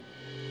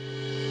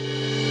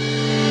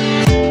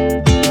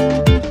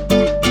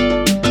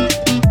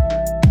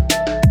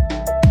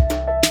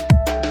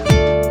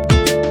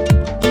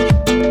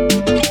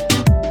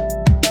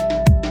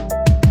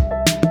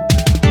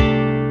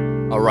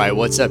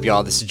What's up,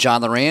 y'all? This is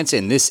John Lawrence,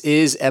 and this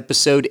is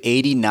episode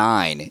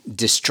 89,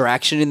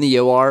 Distraction in the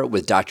OR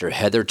with Dr.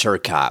 Heather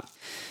Turcotte.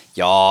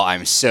 Y'all,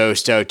 I'm so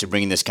stoked to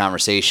bring this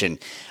conversation.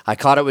 I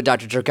caught up with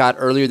Dr. Turcotte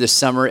earlier this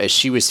summer as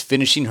she was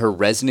finishing her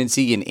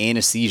residency in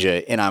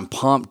anesthesia, and I'm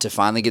pumped to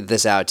finally get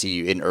this out to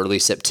you in early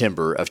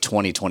September of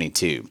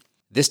 2022.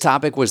 This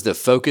topic was the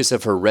focus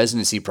of her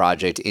residency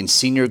project in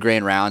Senior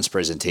Grand Rounds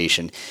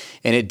presentation,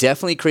 and it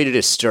definitely created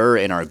a stir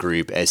in our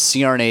group as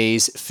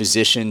CRNAs,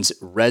 physicians,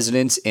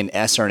 residents, and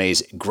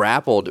SRNAs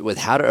grappled with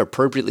how to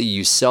appropriately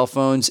use cell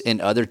phones and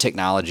other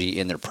technology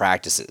in their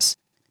practices.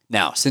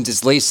 Now, since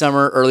it's late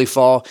summer, early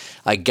fall,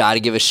 I got to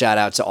give a shout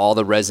out to all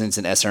the residents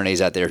and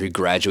SRNAs out there who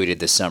graduated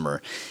this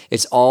summer.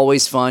 It's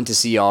always fun to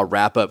see y'all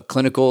wrap up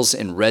clinicals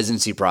and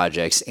residency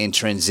projects and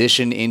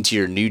transition into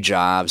your new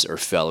jobs or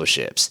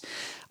fellowships.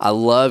 I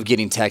love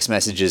getting text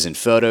messages and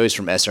photos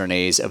from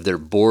SRNAs of their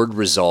board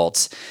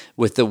results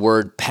with the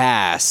word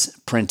pass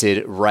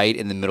printed right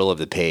in the middle of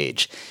the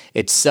page.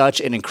 It's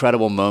such an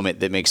incredible moment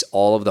that makes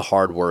all of the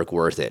hard work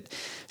worth it.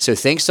 So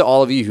thanks to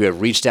all of you who have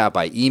reached out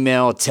by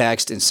email,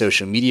 text, and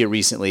social media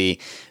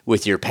recently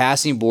with your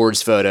passing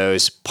boards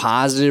photos,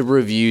 positive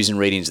reviews and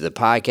ratings of the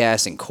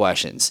podcast, and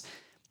questions.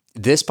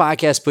 This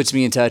podcast puts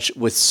me in touch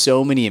with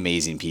so many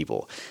amazing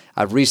people.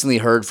 I've recently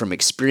heard from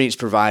experienced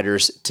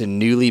providers to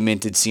newly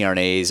minted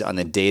CRNAs on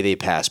the day they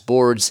pass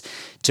boards,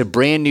 to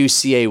brand new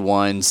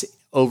CA1s,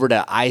 over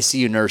to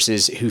ICU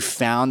nurses who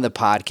found the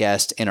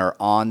podcast and are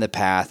on the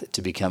path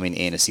to becoming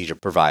anesthesia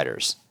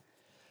providers.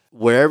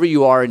 Wherever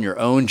you are in your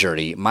own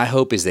journey, my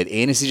hope is that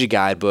Anesthesia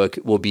Guidebook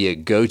will be a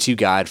go-to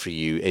guide for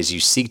you as you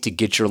seek to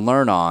get your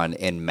learn on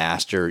and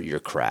master your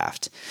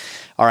craft.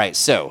 All right,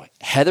 so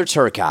Heather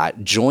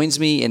Turcotte joins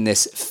me in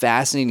this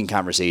fascinating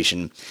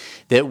conversation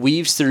that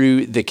weaves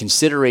through the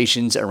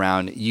considerations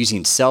around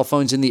using cell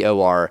phones in the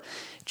OR,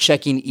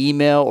 checking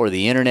email or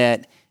the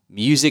internet,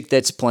 music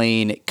that's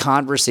playing,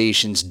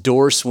 conversations,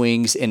 door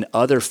swings, and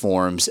other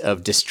forms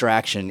of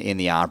distraction in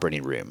the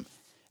operating room.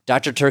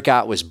 Dr.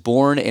 Turcotte was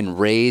born and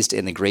raised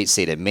in the great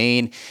state of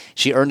Maine.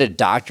 She earned a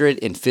doctorate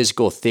in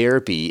physical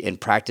therapy and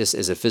practiced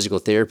as a physical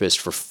therapist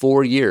for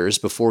 4 years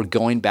before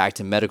going back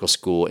to medical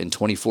school in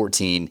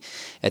 2014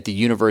 at the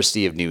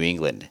University of New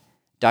England.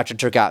 Dr.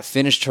 Turcotte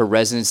finished her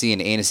residency in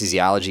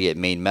anesthesiology at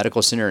Maine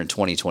Medical Center in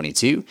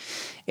 2022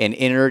 and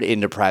entered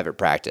into private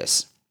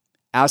practice.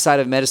 Outside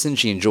of medicine,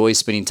 she enjoys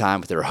spending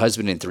time with her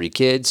husband and 3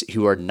 kids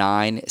who are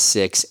 9,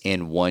 6,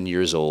 and 1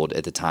 years old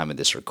at the time of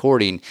this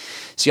recording.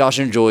 She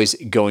also enjoys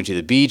going to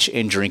the beach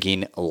and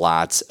drinking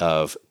lots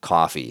of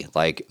coffee,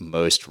 like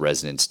most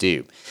residents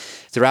do.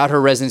 Throughout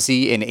her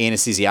residency in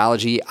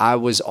anesthesiology, I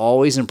was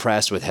always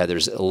impressed with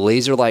Heather's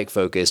laser-like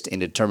focus and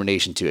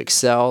determination to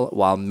excel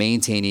while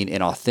maintaining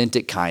an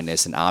authentic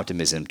kindness and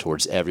optimism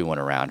towards everyone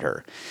around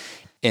her.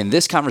 In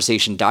this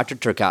conversation, Dr.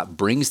 Turcotte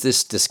brings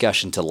this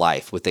discussion to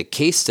life with a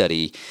case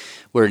study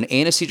where an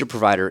anesthesia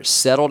provider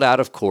settled out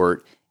of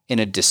court in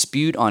a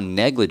dispute on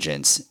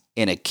negligence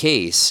in a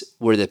case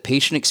where the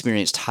patient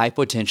experienced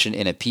hypotension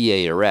and a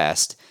PA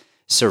arrest,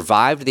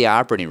 survived the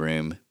operating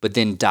room, but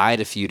then died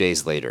a few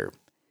days later.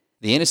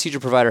 The anesthesia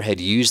provider had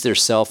used their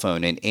cell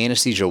phone and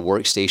anesthesia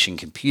workstation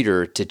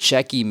computer to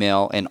check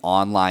email and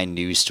online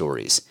news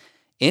stories.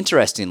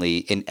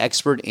 Interestingly, an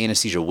expert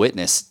anesthesia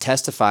witness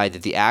testified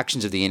that the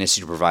actions of the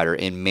anesthesia provider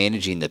in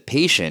managing the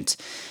patient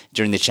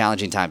during the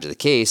challenging times of the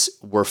case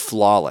were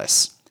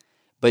flawless.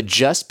 But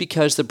just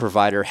because the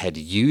provider had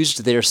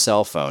used their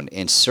cell phone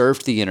and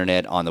surfed the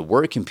internet on the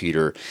work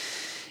computer,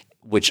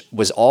 which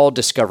was all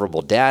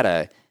discoverable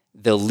data,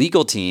 the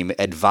legal team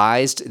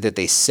advised that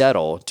they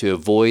settle to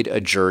avoid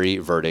a jury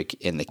verdict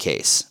in the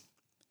case.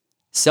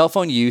 Cell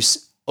phone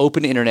use,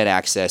 open internet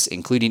access,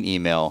 including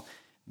email,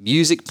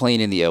 music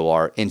playing in the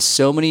OR, and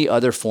so many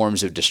other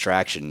forms of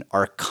distraction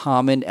are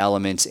common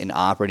elements in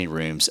operating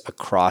rooms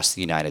across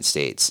the United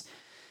States.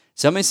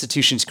 Some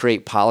institutions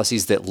create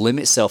policies that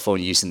limit cell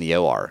phone use in the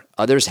OR.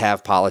 Others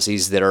have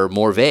policies that are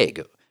more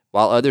vague,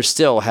 while others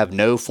still have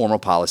no formal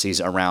policies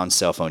around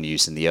cell phone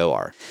use in the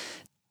OR.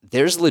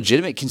 There's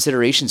legitimate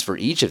considerations for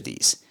each of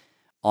these.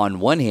 On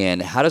one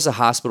hand, how does a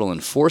hospital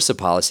enforce a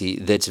policy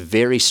that's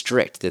very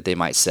strict that they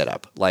might set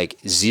up, like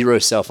zero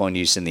cell phone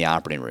use in the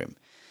operating room?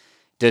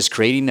 Does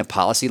creating a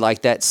policy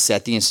like that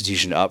set the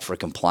institution up for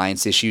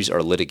compliance issues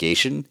or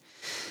litigation?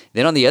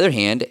 Then on the other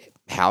hand,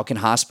 how can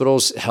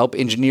hospitals help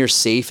engineer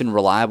safe and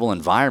reliable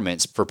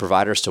environments for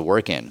providers to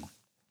work in?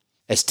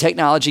 As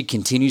technology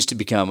continues to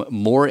become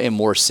more and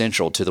more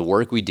central to the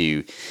work we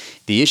do,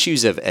 the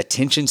issues of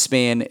attention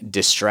span,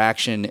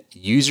 distraction,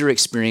 user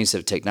experience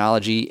of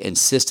technology, and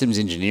systems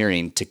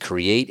engineering to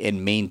create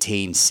and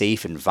maintain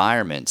safe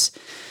environments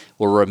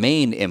will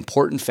remain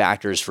important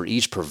factors for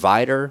each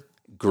provider,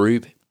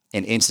 group,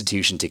 and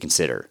institution to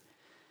consider.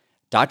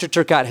 Dr.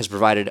 Turcotte has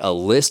provided a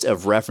list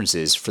of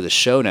references for the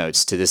show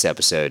notes to this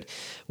episode,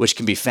 which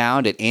can be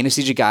found at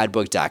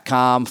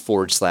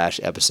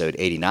anesthesiaguidebook.com/episode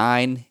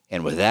 89.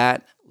 And with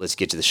that, let's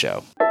get to the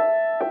show.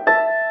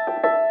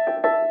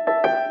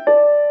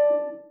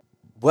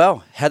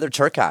 Well, Heather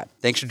Turcotte,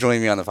 thanks for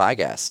joining me on the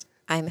podcast.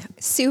 I'm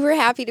super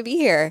happy to be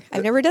here.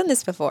 I've never done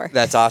this before.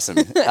 That's awesome.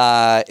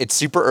 It's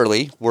super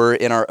early. We're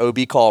in our OB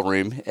call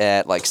room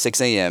at like 6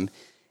 a.m.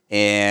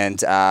 And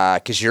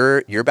because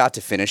you're about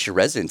to finish your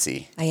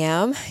residency. I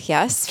am,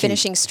 yes.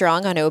 Finishing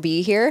strong on OB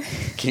here.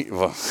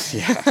 Well,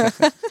 yeah.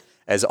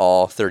 As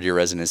all third-year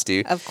residents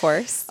do. Of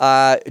course.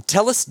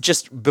 Tell us,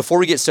 just before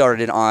we get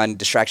started on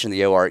Distraction in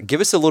the OR,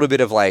 give us a little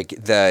bit of like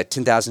the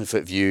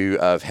 10,000-foot view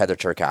of Heather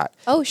Turcotte.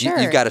 Oh, sure.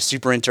 You've got a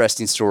super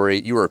interesting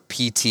story. You were a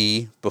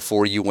PT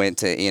before you went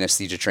to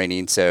anesthesia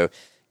training. So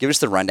give us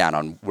the rundown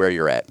on where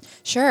you're at.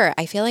 Sure.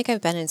 I feel like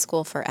I've been in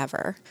school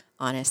forever,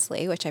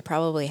 honestly, which I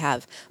probably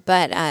have.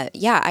 But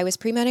yeah, I was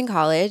pre-med in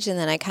college, and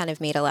then I kind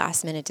of made a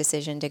last-minute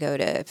decision to go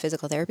to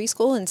physical therapy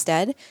school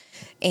instead,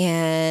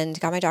 and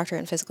got my doctorate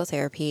in physical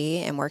therapy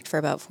and worked for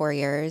about 4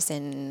 years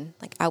in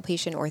like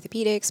outpatient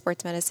orthopedics,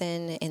 sports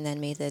medicine, and then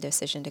made the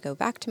decision to go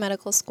back to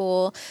medical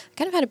school. I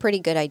kind of had a pretty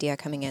good idea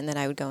coming in that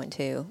I would go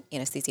into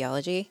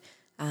anesthesiology,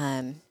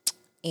 and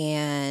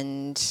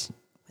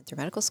went through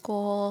medical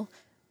school,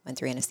 went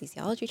through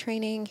anesthesiology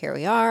training. Here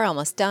we are,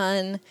 almost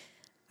done.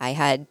 I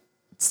had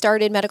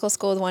started medical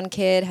school with one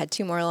kid, had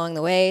 2 more along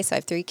the way, so I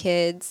have 3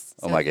 kids.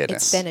 So oh my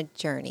goodness. It's been a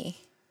journey.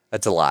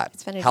 That's a lot.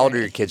 It's been a How old are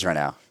journey. your kids right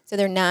now? So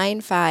they're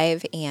 9,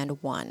 5,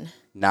 and 1.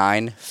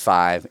 9,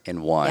 5,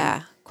 and 1.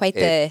 Yeah, quite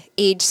the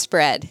age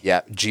spread.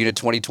 Yeah, June of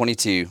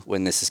 2022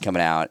 when this is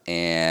coming out,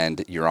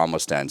 and you're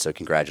almost done. So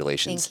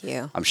congratulations. Thank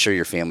you. I'm sure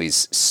your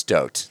family's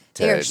stoked.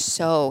 They're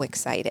so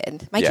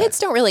excited. My Yeah. kids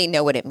don't really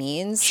know what it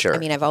means. Sure. I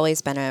mean, I've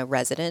always been a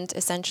resident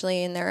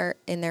essentially in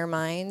their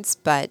minds,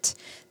 but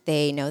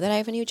they know that I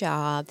have a new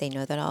job. They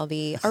know that I'll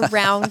be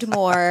around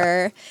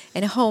more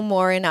and home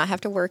more and not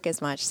have to work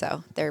as much.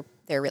 So they're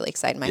really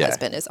excited. My Yeah.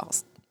 husband is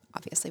also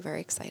obviously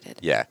very excited.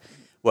 Yeah.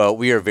 Well,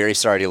 we are very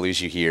sorry to lose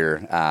you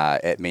here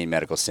at Maine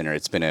Medical Center.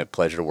 It's been a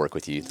pleasure to work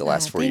with you the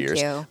last 4 thank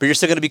years. you. But you're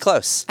still going to be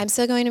close. I'm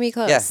still going to be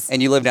close. Yeah,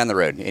 and you live down the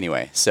road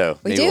anyway, so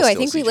We maybe do. we'll I still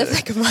think see we each live other.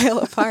 like a mile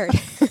apart.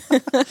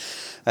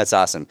 That's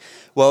awesome.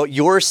 Well,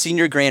 your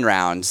senior Grand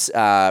Rounds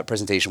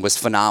presentation was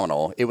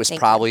phenomenal. It was Thank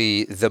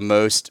probably the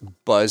most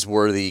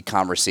buzzworthy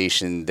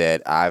conversation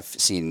that I've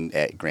seen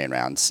at Grand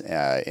Rounds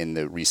in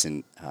the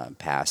recent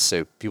past.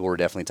 So people were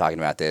definitely talking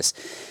about this.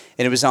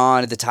 And it was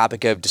on the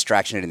topic of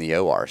distraction in the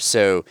OR.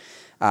 So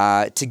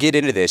to get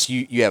into this,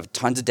 you have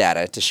tons of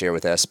data to share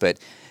with us, but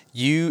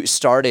you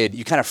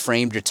kind of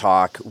framed your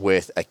talk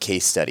with a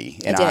case study.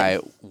 And I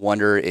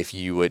wonder if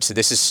you would, so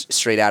this is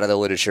straight out of the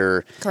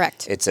literature.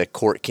 Correct. It's a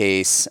court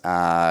case.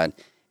 And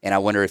I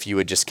wonder if you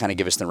would just kind of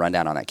give us the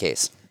rundown on that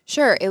case.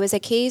 Sure. It was a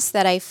case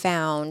that I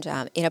found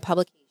in a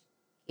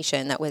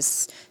publication that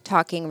was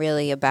talking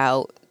really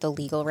about the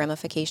legal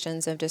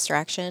ramifications of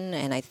distraction,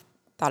 and I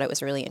thought it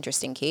was a really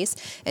interesting case.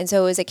 And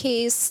so it was a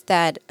case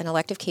an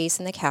elective case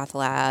in the cath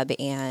lab,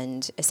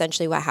 and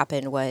essentially what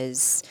happened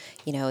was,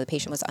 the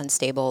patient was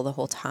unstable the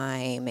whole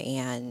time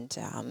and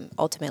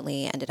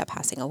ultimately ended up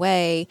passing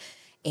away.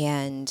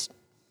 And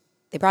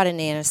they brought in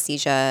an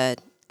anesthesia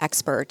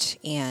expert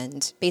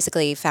and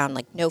basically found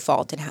like no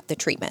fault in the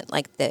treatment.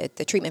 Like the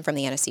treatment from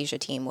the anesthesia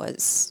team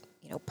was,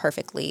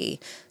 perfectly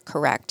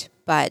correct.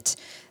 But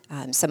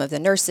some of the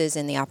nurses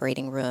in the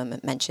operating room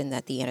mentioned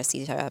that the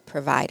anesthesia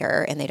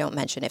provider, and they don't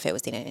mention if it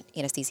was the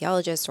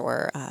anesthesiologist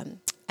or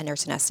a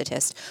nurse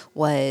anesthetist,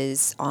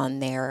 was on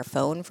their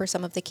phone for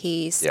some of the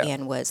case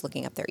and was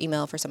looking up their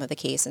email for some of the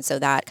case. And so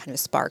that kind of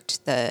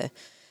sparked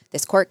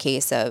this court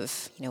case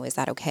of, is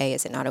that okay?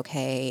 Is it not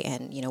okay?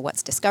 And,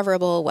 what's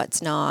discoverable,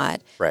 what's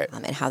not, Right.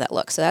 And how that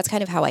looks. So that's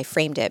kind of how I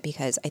framed it,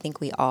 because I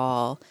think we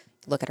all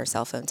look at our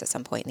cell phones at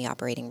some point in the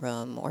operating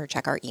room or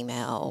check our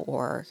email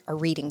or are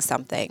reading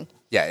something.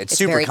 Yeah, it's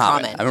super very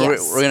common. common, I mean,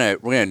 yes.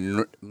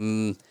 we're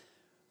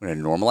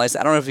gonna normalize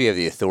that. I don't know if we have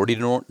the authority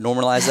to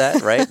normalize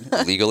that, right,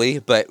 legally,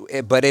 but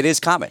it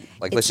is common.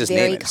 Like, let's It's just name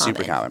very it. It's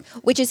super common.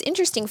 Which is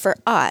interesting for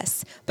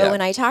us. But Yeah.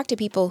 when I talk to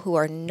people who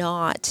are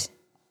not,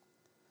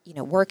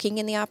 working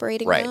in the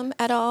operating Right. room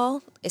at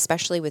all,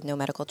 especially with no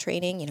medical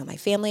training, my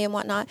family and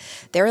whatnot,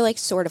 they're like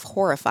sort of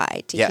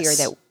horrified to hear Yes.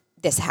 that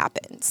this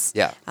happens.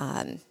 Yeah.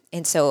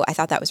 And so I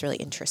thought that was really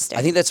interesting.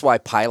 I think that's why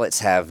pilots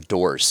have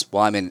doors.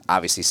 Well, I'm in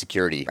obviously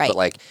security, Right. but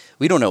like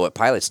we don't know what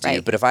pilots do.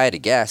 Right. But if I had to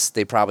guess,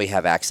 they probably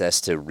have access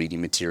to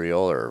reading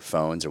material or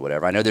phones or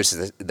whatever. I know there's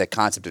the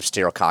concept of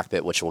sterile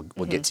cockpit, which we'll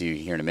get to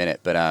here in a minute.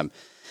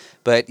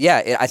 But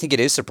yeah, I think it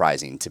is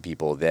surprising to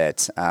people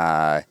that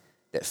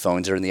that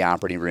phones are in the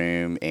operating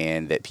room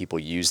and that people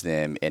use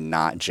them, and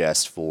not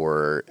just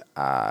for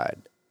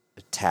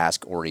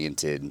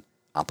task-oriented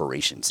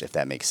operations, if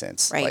that makes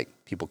sense. Right. Like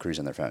people cruise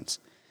on their phones.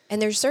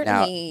 And there's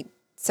certainly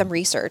some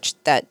research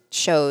that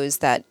shows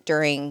that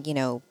during,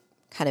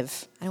 kind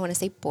of, I don't want to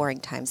say boring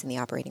times in the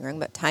operating room,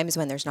 but times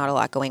when there's not a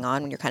lot going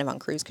on, when you're kind of on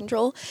cruise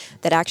control,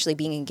 that actually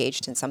being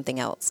engaged in something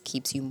else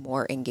keeps you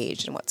more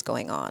engaged in what's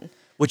going on,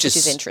 which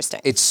is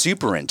interesting. It's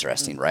super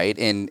interesting, right?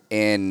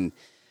 And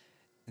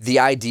the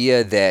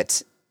idea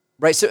that,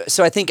 right,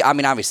 so I think, I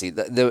mean, obviously,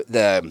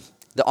 the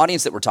the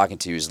audience that we're talking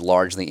to is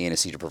largely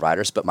anesthesia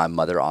providers, but my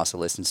mother also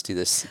listens to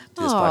this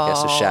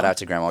podcast. So shout out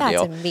to Grandma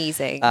Gail. That's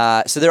amazing.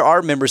 So there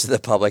are members of the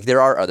public.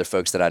 There are other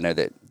folks that I know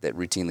that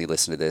routinely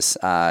listen to this.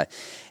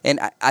 And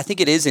I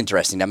think it is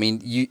interesting. I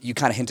mean, you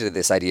kind of hinted at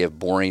this idea of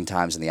boring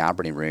times in the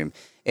operating room.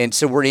 And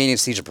so we're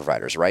anesthesia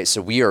providers, right? So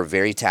we are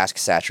very task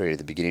saturated at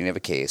the beginning of a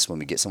case when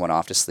we get someone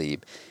off to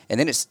sleep. And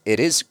then it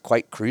is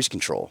quite cruise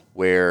control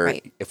where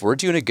if we're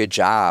doing a good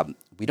job,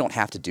 we don't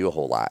have to do a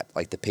whole lot.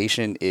 Like the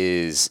patient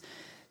is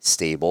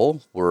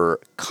stable. We're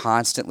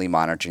constantly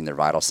monitoring their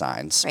vital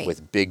signs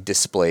with big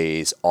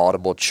displays,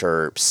 audible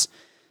chirps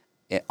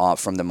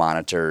from the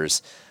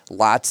monitors,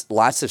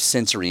 lots of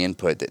sensory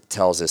input that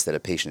tells us that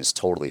a patient is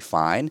totally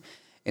fine.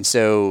 And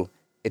so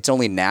it's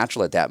only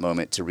natural at that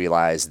moment to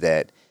realize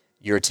that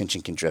your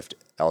attention can drift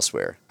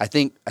elsewhere. I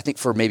think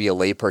for maybe a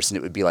layperson,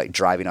 it would be like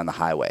driving on the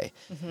highway.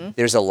 Mm-hmm.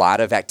 There's a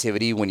lot of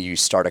activity when you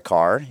start a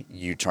car.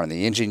 You turn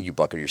the engine, you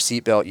buckle your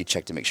seatbelt, you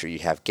check to make sure you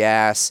have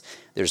gas.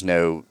 There's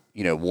no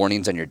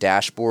warnings on your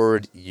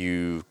dashboard.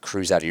 You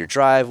cruise out of your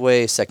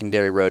driveway,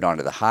 secondary road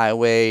onto the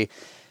highway.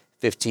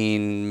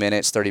 15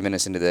 minutes, 30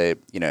 minutes into the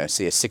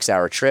say a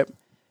 6-hour trip,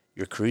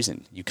 you're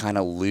cruising. You kind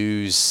of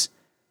lose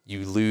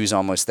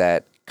almost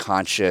that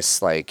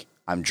conscious like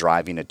I'm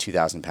driving a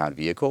 2,000-pound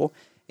vehicle.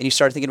 And you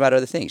start thinking about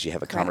other things. You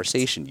have a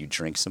conversation. You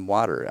drink some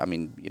water. I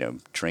mean,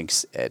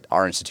 drinks at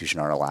our institution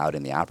aren't allowed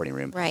in the operating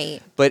room.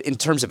 Right. But in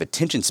terms of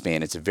attention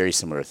span, it's a very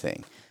similar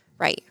thing.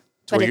 Right.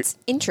 But it's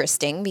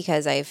interesting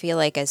because I feel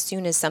like as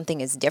soon as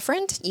something is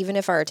different, even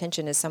if our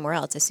attention is somewhere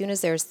else, as soon as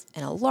there's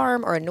an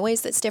alarm or a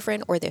noise that's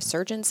different or the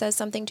surgeon says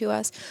something to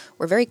us,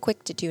 we're very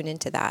quick to tune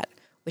into that,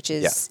 which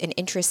is an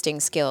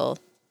interesting skill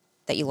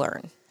that you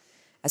learn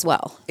as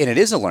well. And it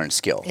is a learned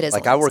skill. It is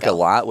I work a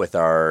lot with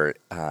our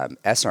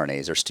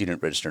SRNAs, our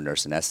student registered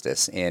nurse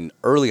anesthetists, and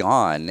early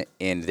on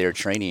in their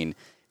training,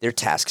 they're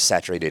task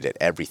saturated at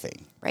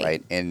everything,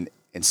 right? And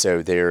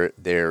so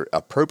there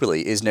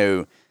appropriately is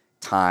no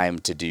time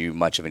to do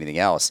much of anything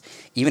else,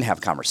 even have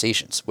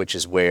conversations, which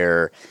is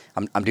where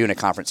I'm doing a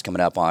conference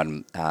coming up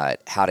on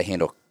how to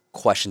handle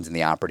questions in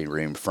the operating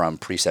room from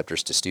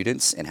preceptors to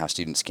students and how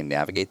students can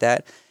navigate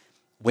that.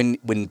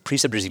 When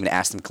preceptors even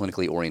ask them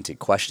clinically oriented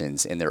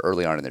questions and they're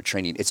early on in their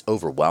training, it's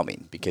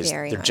overwhelming because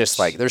they're just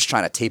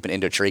trying to tape an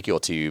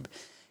endotracheal tube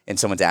and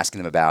someone's asking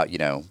them about,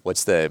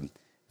 what's the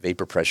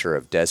vapor pressure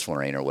of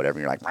desflurane or whatever.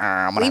 And you're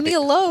like, leave me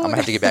alone. I'm going to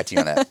have to get back to you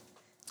on that.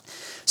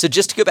 So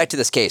just to go back to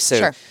this case.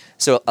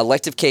 So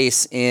elective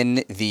case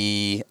in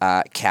the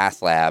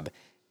cath lab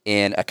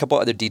and a couple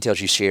other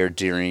details you shared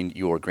during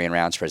your grand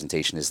rounds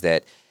presentation is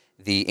that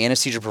the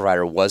anesthesia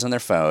provider was on their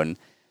phone.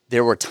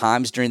 There were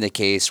times during the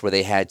case where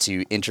they had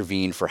to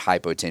intervene for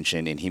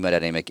hypotension and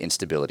hemodynamic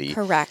instability.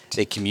 Correct.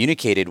 They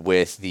communicated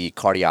with the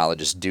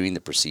cardiologist doing the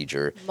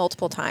procedure.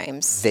 Multiple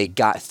times. They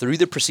got through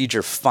the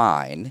procedure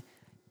fine,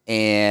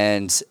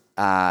 and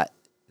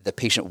the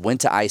patient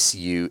went to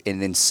ICU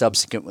and then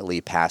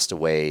subsequently passed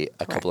away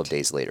a couple of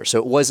days later. So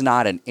it was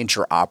not an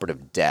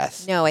intraoperative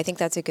death. No, I think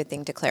that's a good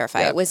thing to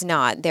clarify. It was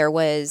not. There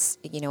was,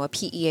 a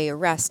PEA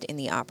arrest in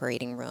the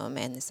operating room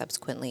and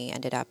subsequently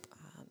ended up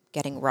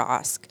getting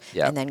ROSC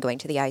and then going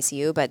to the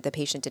ICU, but the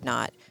patient did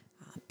not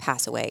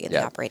pass away in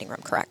the operating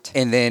room, correct?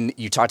 And then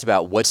you talked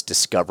about what's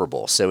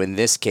discoverable. So in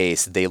this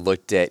case, they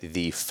looked at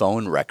the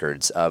phone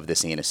records of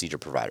this anesthesia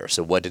provider.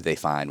 So what did they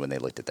find when they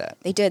looked at that?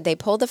 They did. They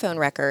pulled the phone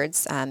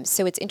records.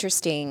 So it's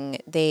interesting.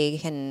 They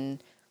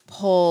can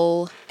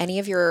pull any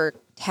of your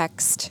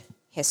text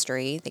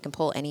history. They can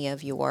pull any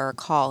of your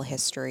call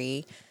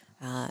history.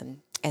 And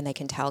they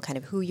can tell kind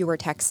of who you were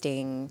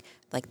texting,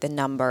 like the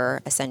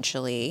number,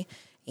 essentially,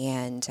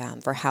 and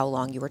for how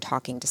long you were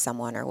talking to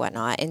someone or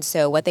whatnot. And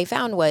so what they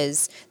found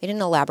was, they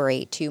didn't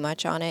elaborate too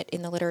much on it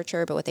in the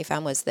literature, but what they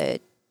found was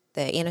that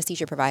the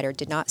anesthesia provider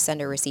did not send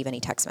or receive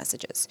any text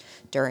messages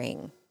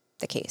during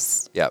the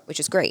case, which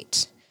is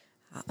great.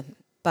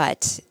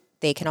 But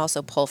they can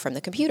also pull from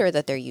the computer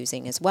that they're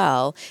using as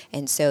well.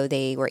 And so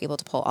they were able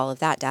to pull all of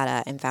that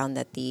data and found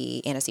that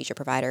the anesthesia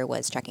provider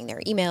was checking their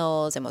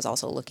emails and was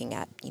also looking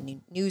at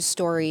news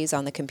stories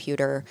on the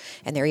computer.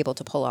 And they're able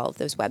to pull all of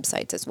those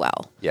websites as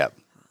well. Yep.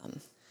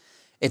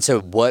 And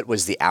so what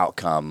was the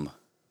outcome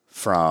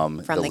from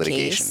the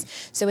litigation?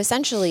 Case? So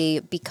essentially,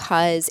 and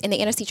the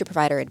anesthesia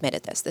provider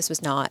admitted this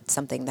was not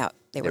something that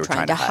they were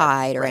trying to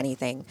hide or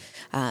anything.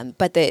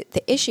 But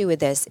the issue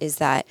with this is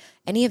that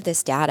any of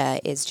this data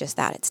is just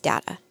that. It's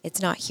data.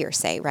 It's not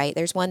hearsay, right?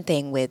 There's one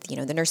thing with,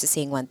 the nurse is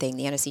saying one thing,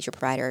 the anesthesia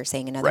provider is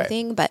saying another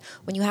thing. But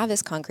when you have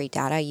this concrete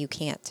data, you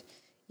can't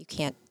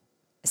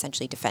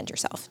essentially defend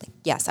yourself. Like,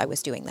 yes, I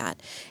was doing that.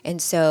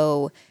 And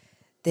so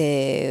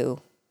the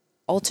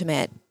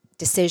ultimate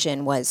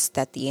decision was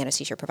that the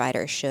anesthesia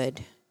provider should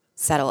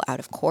settle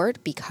out of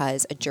court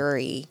because a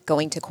jury,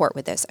 going to court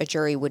with this, a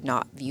jury would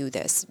not view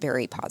this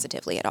very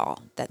positively at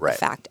all. That the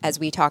fact, as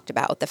we talked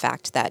about, the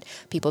fact that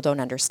people don't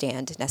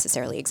understand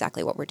necessarily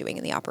exactly what we're doing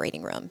in the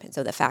operating room. And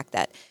so the fact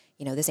that,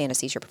 this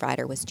anesthesia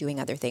provider was doing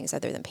other things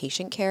other than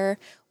patient care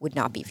would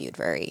not be viewed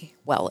very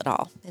well at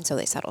all. And so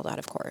they settled out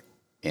of court.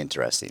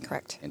 Interesting.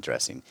 Correct.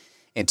 Interesting.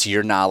 And to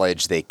your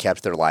knowledge, they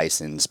kept their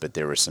license, but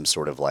there was some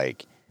sort of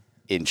like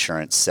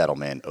insurance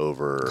settlement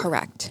over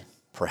Correct.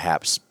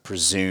 perhaps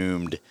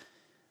presumed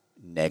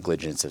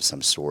negligence of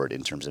some sort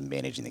in terms of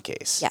managing the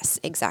case. Yes,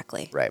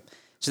 exactly. Right.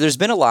 So there's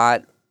been a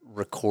lot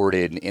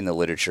recorded in the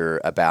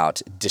literature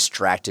about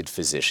distracted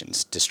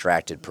physicians,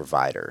 distracted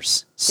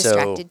providers.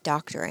 Distracted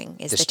doctoring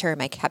is the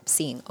term I kept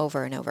seeing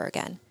over and over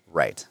again.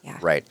 Right. Yeah.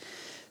 Right.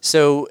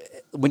 So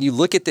when you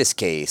look at this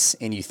case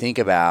and you think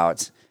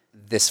about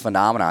this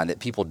phenomenon that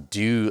people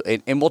do,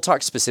 and we'll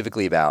talk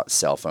specifically about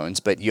cell phones,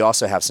 but you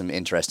also have some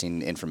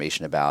interesting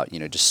information about,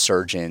 just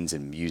surgeons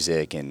and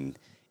music and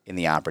in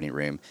the operating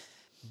room.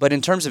 But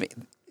in terms of,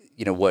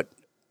 what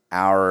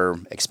our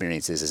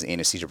experiences as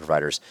anesthesia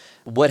providers,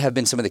 what have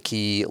been some of the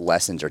key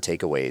lessons or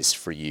takeaways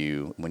for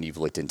you when you've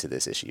looked into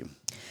this issue?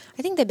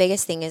 I think the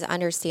biggest thing is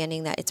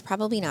understanding that it's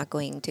probably not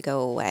going to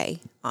go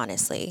away,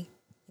 honestly.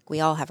 We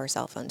all have our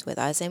cell phones with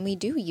us, and we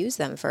do use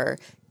them for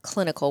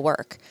clinical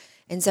work.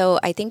 And so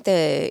I think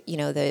the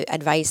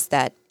advice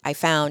that I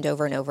found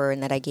over and over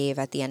and that I gave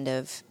at the end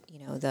of,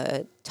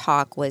 the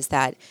talk was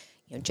that,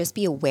 just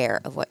be aware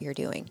of what you're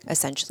doing,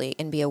 essentially,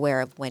 and be aware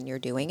of when you're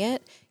doing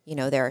it.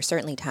 There are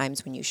certainly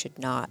times when you should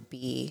not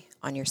be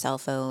on your cell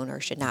phone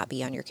or should not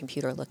be on your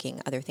computer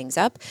looking other things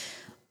up.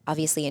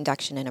 Obviously,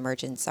 induction and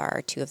emergence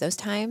are two of those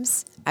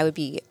times. I would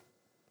be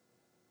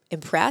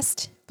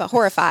impressed but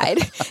horrified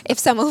if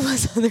someone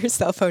was on their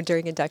cell phone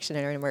during induction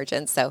or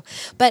emergence.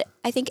 But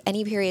I think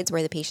any periods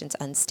where the patient's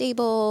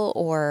unstable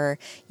or,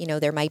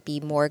 there might be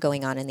more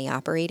going on in the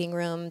operating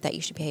room that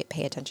you should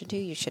pay attention to,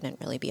 you shouldn't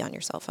really be on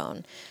your cell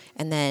phone.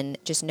 And then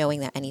just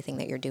knowing that anything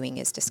that you're doing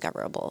is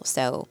discoverable.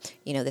 So,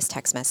 this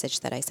text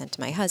message that I sent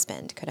to my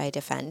husband, could I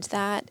defend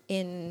that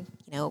in,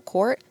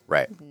 court?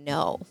 Right.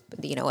 No.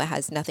 It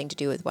has nothing to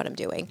do with what I'm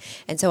doing.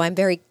 And so I'm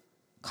very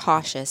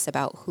cautious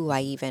about who I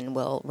even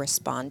will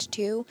respond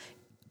to.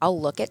 I'll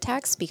look at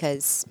texts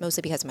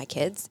mostly because of my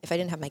kids. If I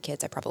didn't have my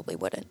kids, I probably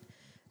wouldn't.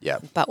 Yeah.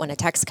 But when a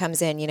text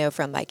comes in,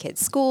 from my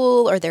kids'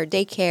 school or their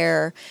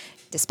daycare,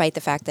 despite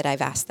the fact that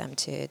I've asked them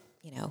to,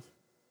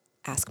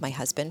 ask my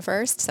husband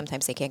first,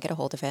 sometimes they can't get a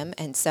hold of him.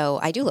 And so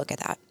I do look at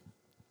that.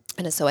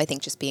 And so I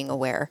think just being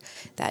aware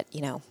that,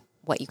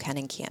 what you can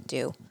and can't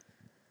do.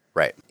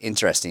 Right.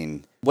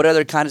 Interesting. What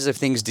other kinds of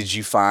things did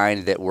you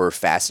find that were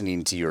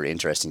fascinating to you or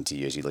interesting to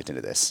you as you looked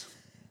into this?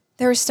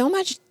 There was so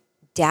much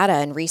data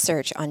and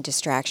research on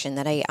distraction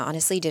that I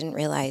honestly didn't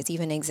realize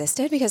even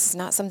existed because it's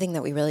not something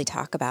that we really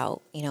talk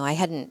about. I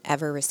hadn't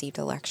ever received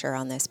a lecture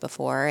on this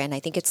before, and I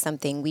think it's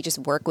something we just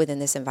work with in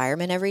this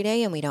environment every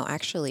day, and we don't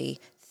actually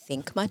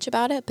think much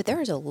about it, but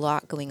there is a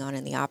lot going on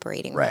in the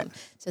operating room. Right.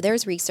 So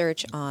there's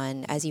research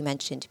on, as you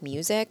mentioned,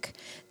 music.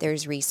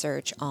 There's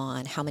research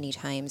on how many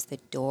times the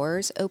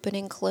doors open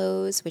and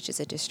close, which is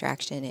a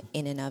distraction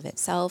in and of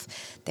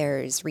itself.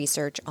 There's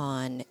research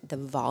on the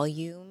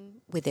volume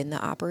within the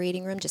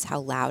operating room, just how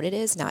loud it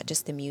is, not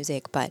just the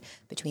music, but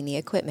between the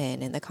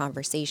equipment and the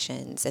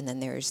conversations. And then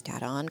there's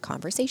data on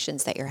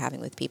conversations that you're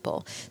having with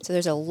people. So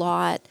there's a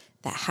lot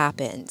that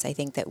happens, I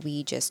think, that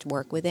we just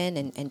work within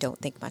and don't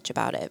think much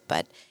about it.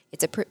 But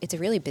it's a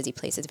really busy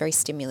place. It's a very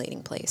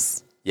stimulating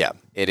place. Yeah,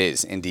 it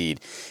is indeed.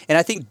 And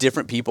I think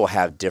different people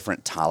have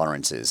different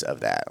tolerances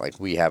of that. Like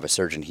we have a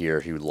surgeon here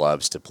who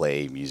loves to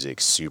play music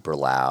super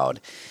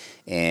loud,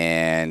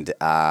 and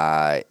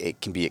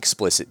it can be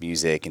explicit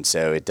music, and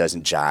so it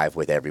doesn't jive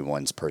with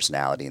everyone's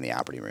personality in the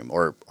operating room,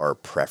 or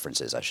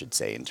preferences, I should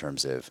say, in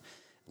terms of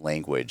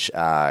language.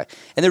 And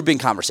there have been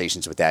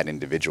conversations with that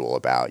individual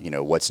about,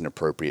 what's an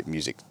appropriate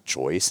music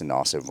choice and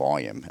also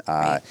volume.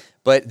 Right.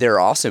 But there are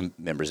also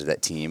members of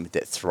that team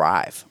that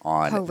thrive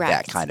on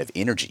Correct. that kind of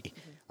energy.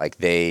 Like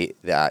they're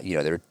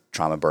a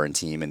trauma burn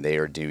team, and they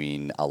are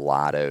doing a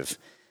lot of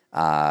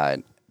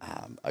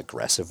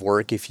aggressive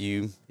work, if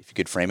you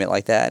could frame it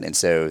like that. And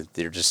so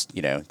they're just,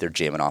 they're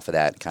jamming off of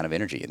that kind of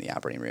energy in the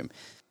operating room.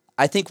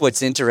 I think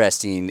what's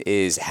interesting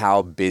is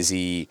how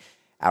busy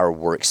our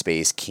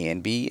workspace can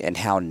be and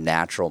how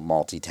natural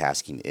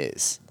multitasking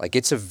is. Like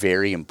it's a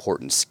very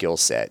important skill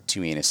set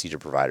to anesthesia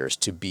providers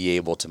to be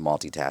able to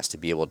multitask, to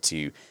be able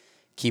to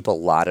keep a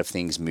lot of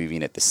things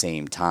moving at the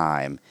same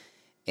time.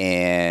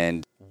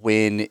 And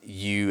when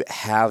you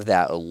have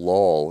that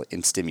lull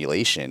in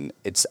stimulation,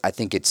 I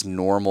think it's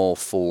normal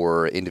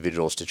for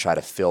individuals to try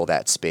to fill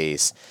that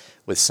space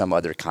with some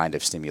other kind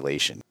of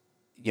stimulation.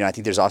 I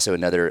think there's also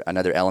another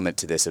element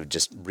to this of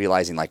just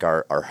realizing like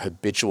our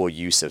habitual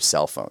use of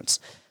cell phones.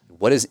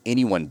 What does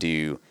anyone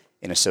do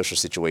in a social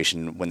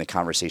situation when the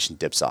conversation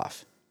dips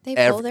off? They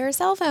pull their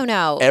cell phone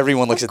out.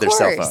 Everyone looks at their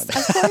cell phone.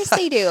 Of course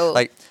they do.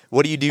 Like,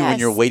 what do you do Yes. when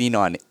you're waiting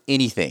on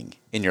anything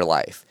in your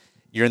life?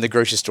 You're in the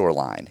grocery store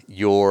line.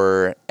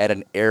 You're at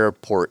an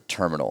airport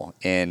terminal,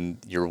 and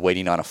you're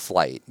waiting on a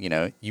flight.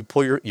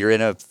 You're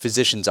in a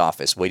physician's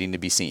office waiting to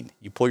be seen.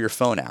 You pull your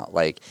phone out.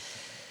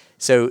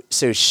 So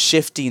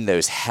shifting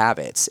those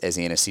habits as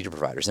anesthesia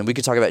providers, and we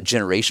could talk about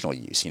generational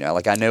use.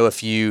 I know a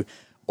few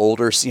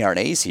older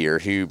CRNAs here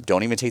who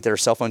don't even take their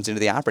cell phones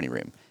into the operating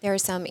room. There are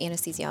some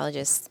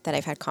anesthesiologists that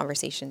I've had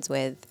conversations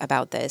with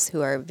about this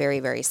who are very,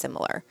 very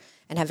similar.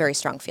 and have very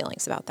strong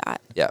feelings about that.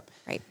 Yeah.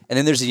 Right. And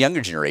then there's a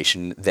younger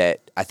generation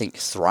that I think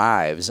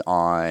thrives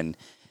on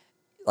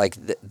like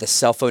the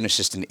cell phone is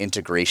just an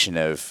integration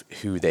of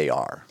who they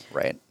are,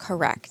 right?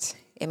 Correct.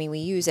 I mean, we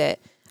use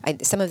it.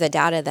 Some of the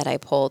data that I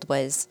pulled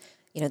was,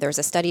 there was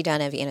a study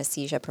done of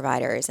anesthesia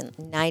providers, and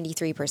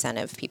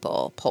 93% of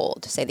people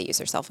polled say they use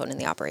their cell phone in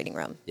the operating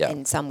room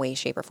in some way,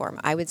 shape, or form.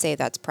 I would say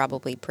that's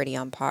probably pretty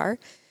on par.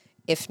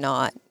 If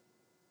not,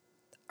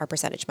 our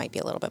percentage might be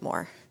a little bit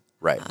more.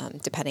 Right.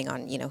 Depending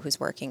on, who's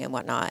working and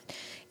whatnot.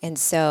 And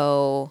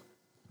so,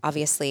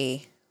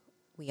 obviously,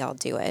 we all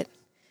do it.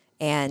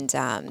 And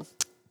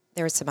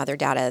there was some other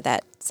data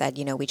that said,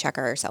 we check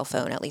our cell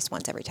phone at least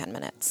once every 10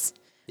 minutes.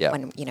 Yeah.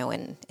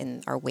 When,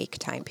 in our wake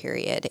time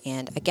period.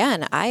 And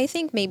again, I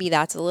think maybe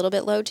that's a little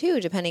bit low too,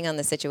 depending on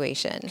the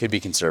situation. Could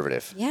be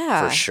conservative.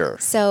 Yeah. For sure.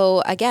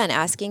 So again,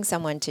 asking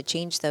someone to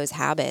change those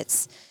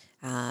habits,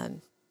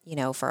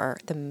 for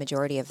the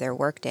majority of their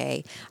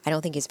workday, I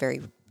don't think is very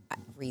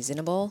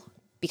reasonable,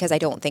 because I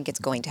don't think it's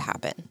going to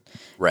happen.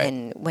 Right.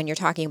 And when you're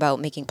talking about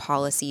making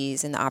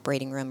policies in the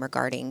operating room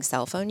regarding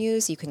cell phone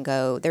use, you can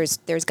go, there's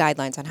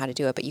guidelines on how to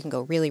do it, but you can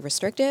go really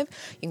restrictive,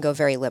 you can go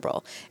very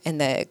liberal. And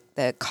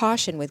the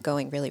caution with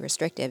going really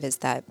restrictive is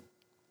that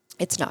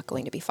it's not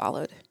going to be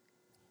followed.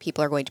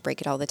 People are going to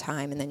break it all the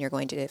time, and then you're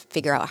going to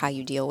figure out how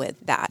you deal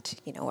with that.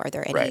 Are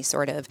there any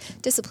sort of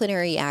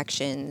disciplinary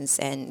actions?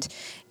 And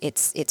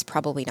it's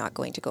probably not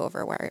going to go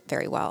over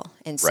very well.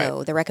 And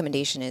so the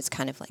recommendation is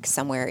kind of like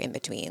somewhere in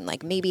between,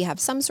 like maybe have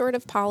some sort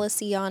of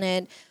policy on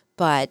it,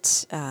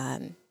 but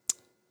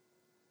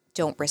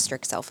don't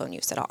restrict cell phone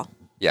use at all.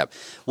 Yeah.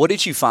 What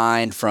did you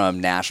find from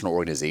national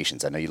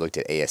organizations? I know you looked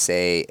at ASA,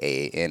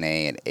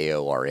 AANA, and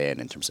AORN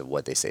in terms of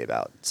what they say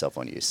about cell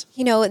phone use.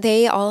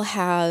 They all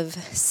have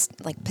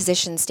like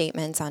position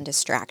statements on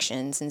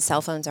distractions, and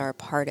cell phones are a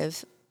part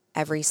of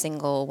every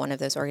single one of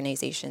those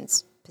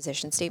organizations'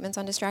 position statements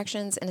on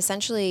distractions. And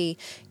essentially,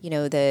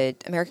 the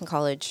American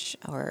College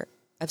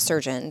of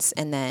Surgeons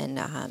and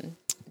then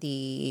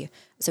the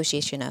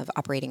Association of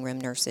Operating Room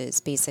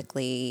Nurses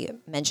basically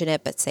mention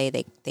it, but say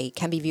they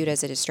can be viewed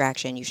as a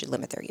distraction. You should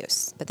limit their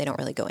use, but they don't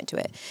really go into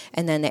it.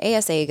 And then the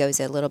ASA goes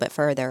a little bit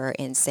further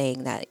in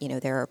saying that,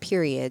 there are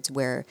periods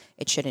where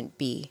it shouldn't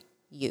be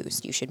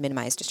used. You should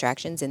minimize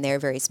distractions, and they're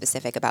very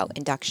specific about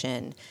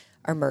induction,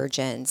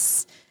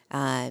 emergence,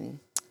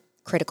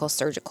 critical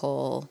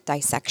surgical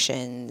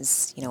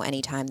dissections,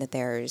 anytime that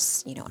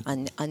there's,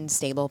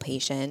 unstable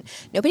patient.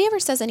 Nobody ever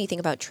says anything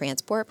about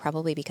transport,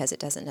 probably because it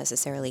doesn't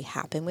necessarily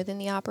happen within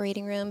the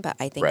operating room, but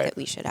I think that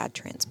we should add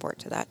transport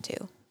to that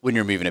too. When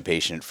you're moving a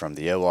patient from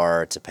the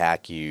OR to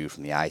PACU,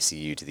 from the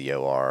ICU to the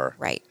OR.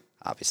 Right.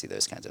 Obviously,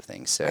 those kinds of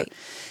things. So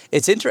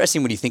it's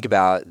interesting when you think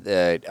about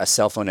a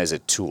cell phone as a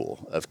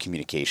tool of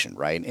communication,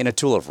 right? And a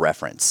tool of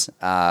reference.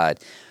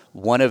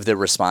 One of the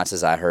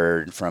responses I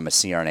heard from a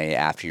CRNA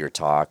after your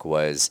talk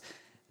was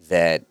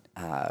that,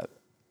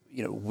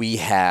 we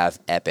have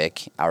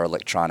Epic, our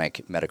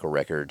electronic medical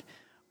record,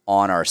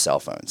 on our cell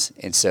phones.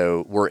 And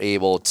so we're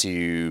able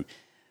to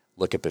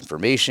look up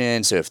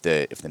information. So if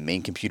the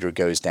main computer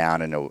goes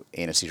down in an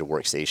anesthesia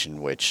workstation,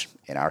 which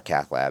in our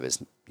cath lab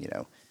is,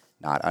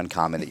 not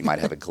uncommon that you might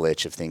have a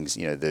glitch of things,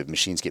 the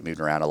machines get moved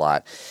around a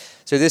lot.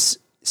 So this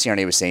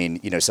CRNA was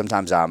saying,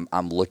 sometimes I'm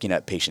looking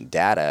at patient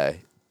data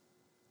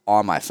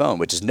on my phone,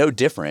 which is no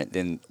different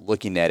than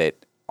looking at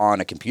it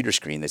on a computer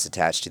screen that's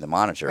attached to the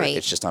monitor. Right.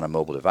 It's just on a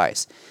mobile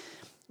device.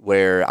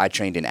 Where I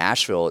trained in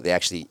Asheville, they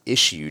actually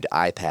issued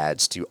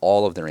iPads to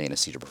all of their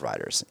anesthesia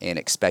providers and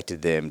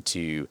expected them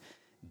to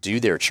do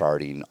their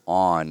charting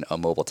on a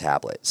mobile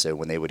tablet. So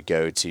when they would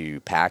go to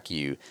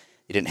PACU,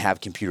 they didn't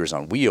have computers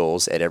on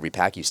wheels at every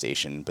PACU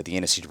station, but the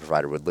anesthesia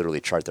provider would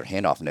literally chart their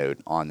handoff note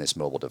on this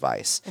mobile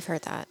device. I've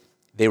heard that.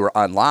 They were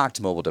unlocked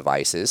mobile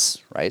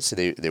devices, right? So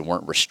they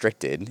weren't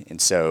restricted.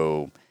 And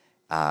so,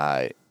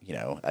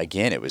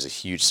 again, it was a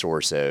huge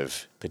source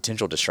of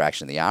potential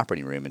distraction in the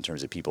operating room in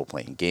terms of people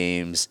playing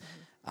games,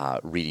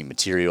 reading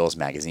materials,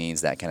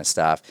 magazines, that kind of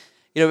stuff.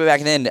 But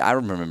back then, I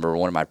remember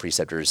one of my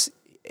preceptors,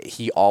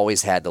 he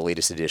always had the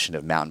latest edition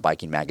of Mountain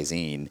Biking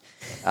Magazine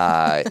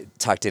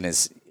tucked in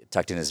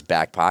his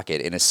back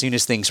pocket. And as soon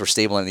as things were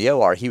stable in the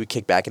OR, he would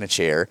kick back in a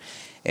chair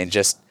and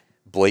just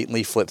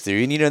blatantly flip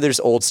through. And, there's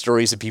old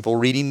stories of people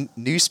reading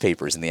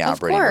newspapers in the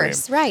operating room. Of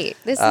course, right.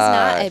 This is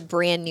not a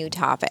brand new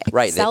topic.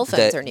 Right. Cell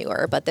phones are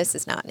newer, but this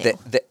is not new.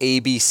 The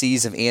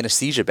ABCs of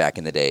anesthesia back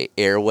in the day: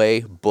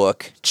 airway,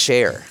 book,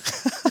 chair.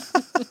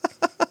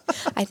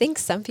 I think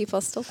some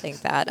people still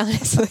think that,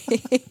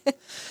 honestly.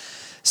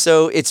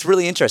 So it's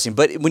really interesting.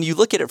 But when you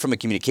look at it from a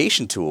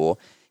communication tool,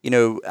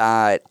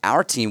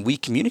 our team, we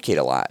communicate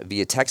a lot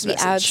via text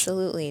message. We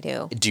absolutely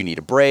do. Do you need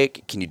a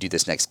break? Can you do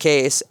this next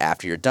case?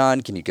 After you're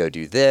done, can you go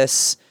do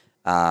this?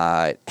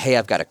 Hey,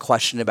 I've got a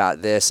question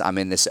about this. I'm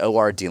in this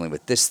OR dealing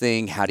with this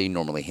thing. How do you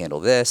normally handle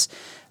this?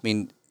 I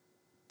mean,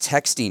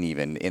 texting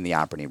even in the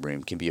operating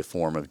room can be a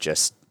form of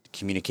just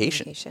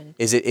communication.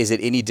 Is it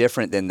any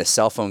different than the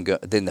cell phone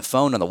than the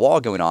phone on the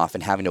wall going off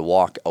and having to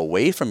walk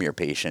away from your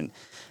patient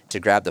to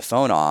grab the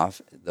phone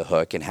off the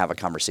hook and have a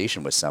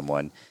conversation with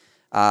someone?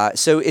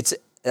 So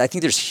I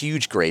think there's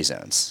huge gray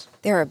zones.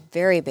 There are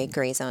very big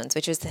gray zones,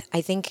 which is,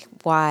 I think,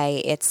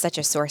 why it's such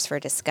a source for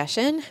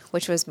discussion,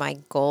 which was my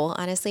goal,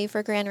 honestly,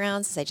 for Grand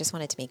Rounds, is I just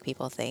wanted to make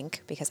people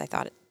think, because I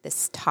thought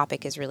this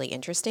topic is really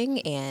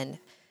interesting, and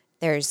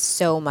there's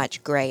so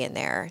much gray in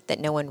there that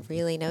no one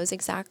really knows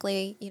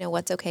exactly,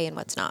 what's okay and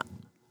what's not.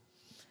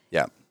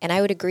 Yeah. And I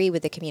would agree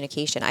with the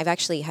communication. I've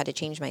actually had to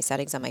change my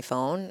settings on my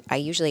phone. I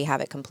usually have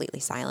it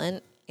completely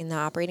silent in the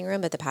operating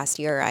room, but the past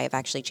year I have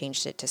actually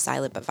changed it to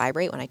silent but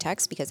vibrate when I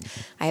text, because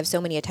I have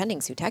so many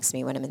attendings who text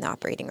me when I'm in the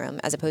operating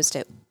room, as opposed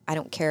to, I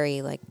don't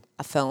carry like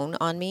a phone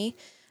on me,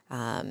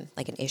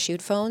 like an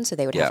issued phone, so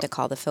they would have to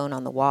call the phone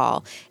on the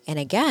wall. And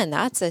again,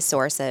 that's a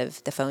source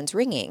of the phone's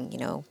ringing,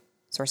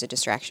 source of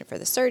distraction for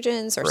the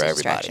surgeon, source of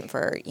distraction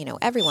for,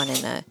 everyone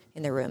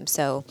in the room.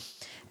 So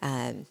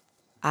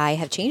I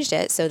have changed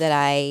it so that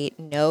I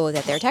know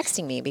that they're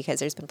texting me, because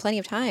there's been plenty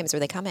of times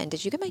where they comment,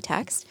 "Did you get my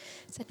text?"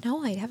 I said,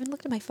 "No, I haven't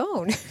looked at my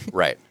phone."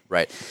 Right.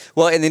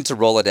 Well, and then to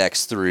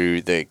Rolodex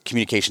through the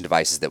communication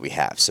devices that we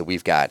have. So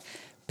we've got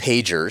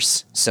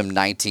pagers, some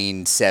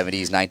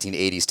 1970s,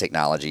 1980s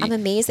technology. I'm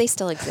amazed they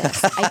still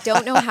exist. I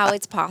don't know how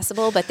it's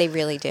possible, but they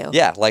really do.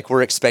 Yeah, like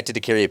we're expected to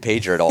carry a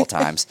pager at all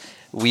times.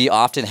 We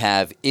often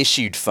have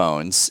issued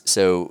phones.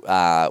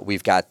 So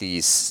we've got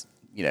these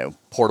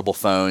portable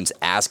phones.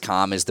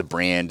 Ascom is the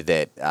brand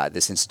that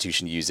this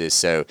institution uses.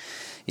 So,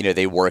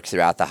 they work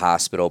throughout the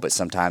hospital, but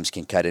sometimes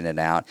can cut in and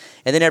out.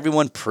 And then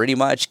everyone pretty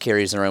much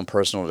carries their own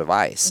personal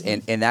device.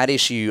 Mm-hmm. And that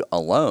issue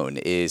alone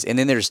is, and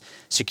then there's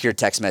secure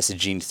text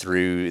messaging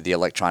through the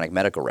electronic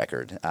medical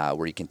record,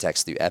 where you can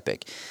text through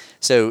Epic.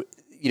 So,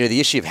 the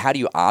issue of how do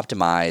you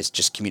optimize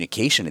just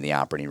communication in the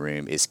operating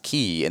room is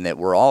key, in that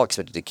we're all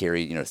expected to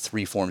carry,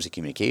 3 forms of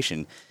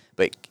communication.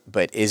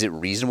 But is it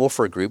reasonable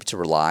for a group to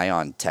rely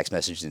on text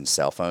messages and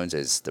cell phones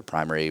as the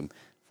primary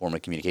form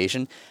of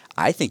communication?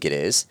 I think it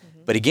is.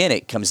 Mm-hmm. But again,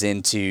 it comes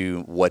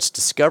into what's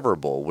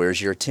discoverable. Where's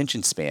your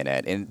attention span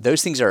at? And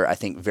those things are, I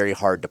think, very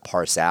hard to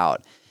parse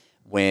out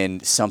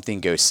when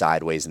something goes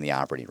sideways in the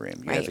operating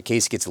room. If a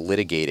case gets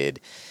litigated,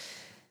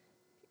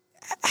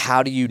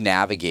 how do you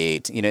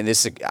navigate? And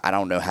this, I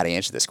don't know how to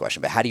answer this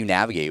question, but how do you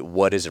navigate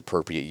what is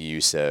appropriate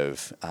use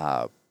of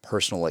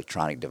personal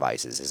electronic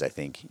devices, as I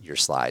think your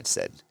slide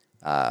said?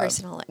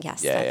 Personal,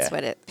 yes, that's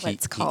what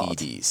it's called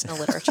PEDs. in the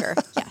literature.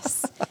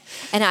 Yes.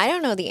 And I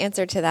don't know the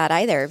answer to that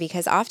either,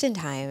 because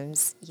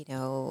oftentimes,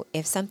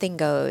 if something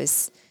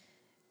goes,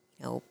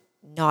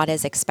 not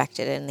as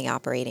expected in the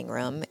operating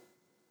room,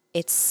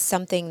 it's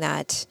something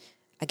that,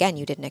 again,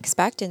 you didn't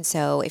expect. And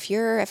so if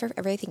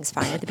everything's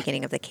fine at the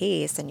beginning of the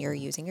case and you're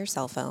using your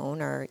cell phone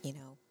or,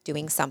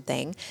 doing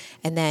something,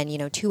 and then,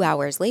 2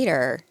 hours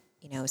later,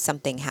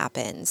 something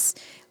happens,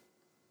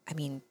 I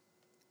mean,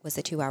 was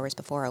the 2 hours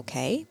before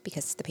okay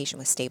because the patient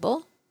was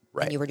stable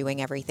and you were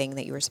doing everything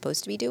that you were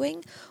supposed to be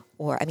doing?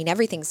 Or,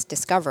 everything's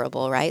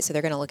discoverable, right? So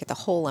they're going to look at the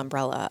whole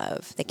umbrella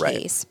of the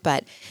case,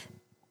 but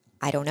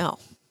I don't know.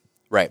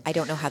 Right. I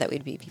don't know how that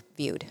would be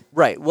viewed.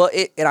 Right. Well,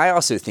 and I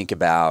also think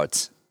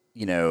about,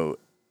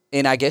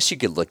 and I guess you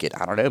could look at,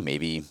 I don't know,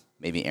 maybe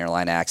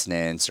airline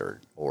accidents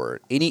or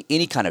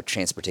any kind of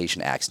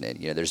transportation accident.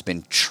 There's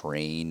been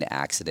train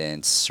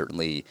accidents,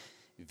 certainly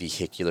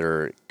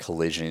vehicular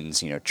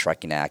collisions,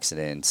 trucking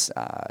accidents,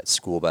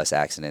 school bus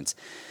accidents.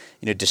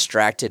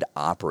 Distracted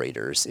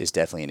operators is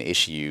definitely an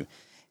issue.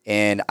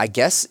 And I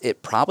guess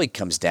it probably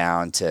comes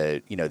down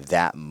to,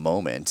 that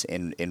moment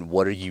and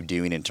what are you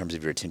doing in terms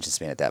of your attention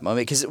span at that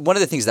moment? Because one of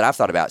the things that I've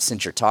thought about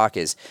since your talk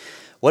is,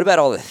 what about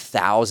all the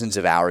thousands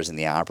of hours in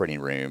the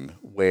operating room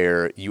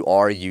where you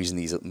are using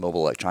these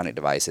mobile electronic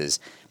devices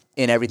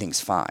and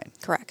everything's fine?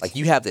 Correct. Like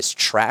you have this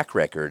track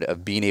record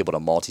of being able to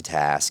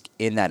multitask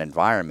in that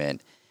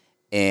environment.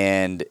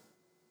 And,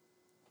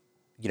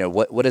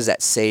 what does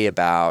that say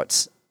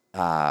about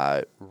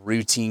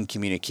routine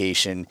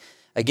communication?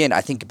 Again,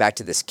 I think back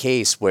to this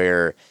case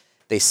where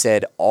they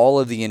said all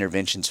of the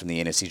interventions from the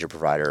anesthesia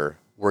provider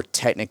were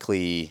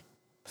technically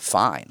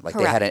fine. Like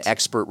Correct. They had an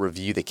expert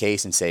review the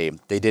case and say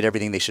they did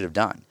everything they should have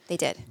done. They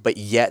did. But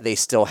yet they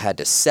still had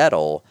to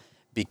settle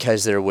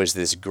because there was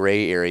this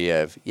gray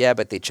area of,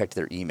 but they checked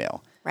their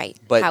email. Right.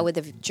 But how would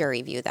the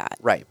jury view that?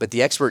 Right. But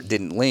the expert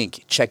didn't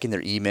link checking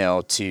their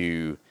email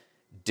to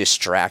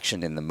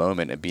distraction in the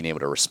moment of being able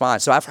to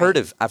respond. So I've heard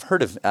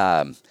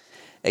of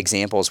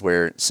examples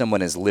where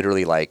someone is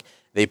literally like,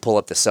 they pull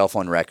up the cell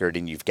phone record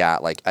and you've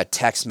got like a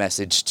text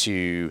message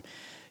to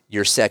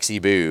your sexy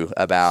boo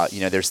about,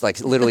 there's like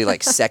literally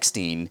like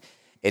sexting.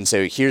 And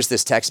so here's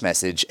this text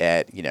message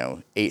at,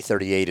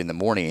 8:38 in the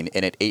morning.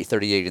 And at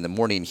 8:38 in the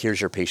morning, here's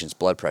your patient's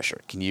blood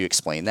pressure. Can you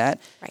explain that?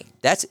 Right.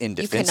 That's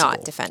indefensible. You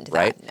cannot defend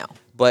right? that, no.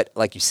 But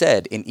like you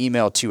said, an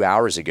email 2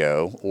 hours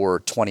ago or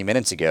 20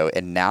 minutes ago,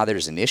 and now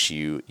there's an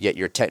issue, yet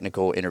your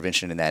technical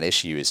intervention in that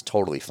issue is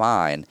totally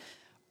fine.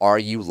 Are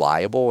you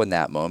liable in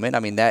that moment? I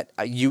mean, that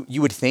you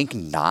would think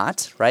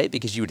not, right?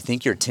 Because you would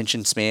think your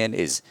attention span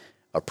is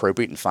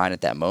appropriate and fine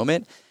at that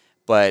moment.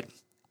 But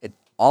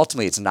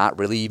ultimately, it's not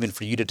really even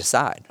for you to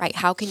decide. Right.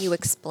 How can you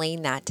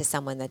explain that to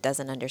someone that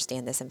doesn't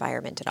understand this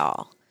environment at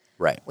all?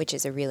 Right. which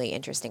is a really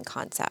interesting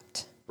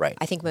concept. Right.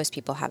 I think most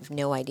people have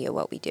no idea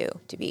what we do,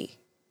 to be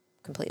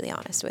completely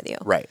honest with you.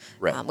 Right.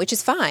 Which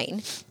is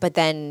fine, but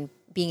then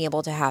being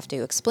able to have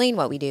to explain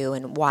what we do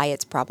and why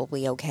it's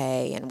probably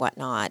okay and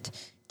whatnot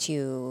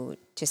to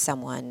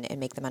someone and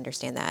make them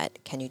understand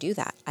that. Can you do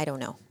that? I don't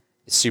know.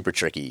 It's super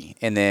tricky.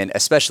 And then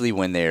especially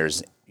when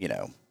there's,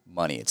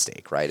 money at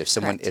stake, right? If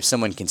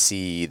someone can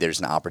see there's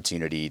an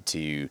opportunity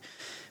to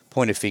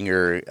point a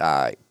finger,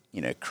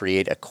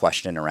 create a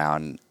question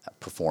around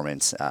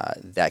performance,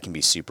 that can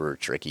be super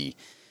tricky.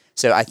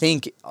 So I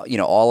think,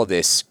 all of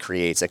this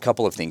creates a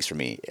couple of things for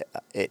me.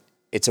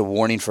 It's a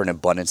warning for an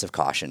abundance of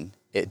caution.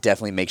 It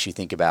definitely makes you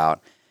think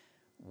about,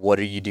 what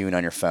are you doing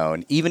on your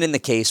phone, even in the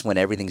case when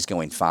everything's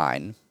going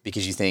fine,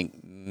 because you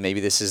think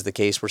maybe this is the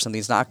case where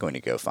something's not going to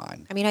go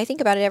fine. I mean, I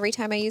think about it every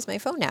time I use my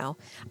phone now.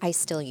 I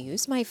still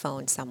use my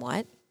phone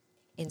somewhat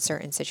in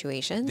certain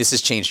situations. This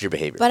has changed your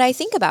behavior. But I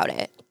think about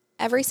it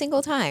every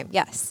single time,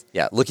 yes.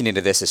 Yeah, looking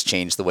into this has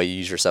changed the way you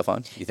use your cell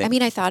phone, you think? I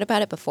mean, I thought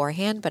about it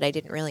beforehand, but I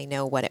didn't really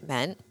know what it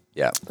meant.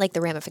 Yeah. Like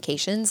the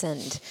ramifications.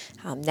 And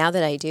now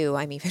that I do,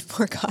 I'm even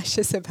more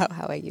cautious about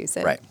how I use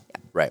it. Right.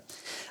 Yeah. Right.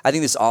 I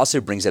think this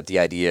also brings up the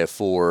idea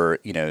for,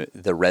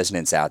 the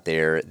residents out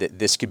there that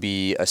this could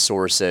be a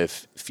source of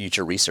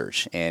future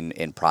research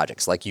and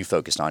projects like you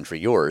focused on for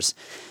yours.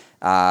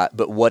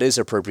 But what is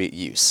appropriate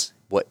use?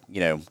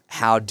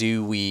 How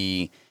do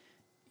we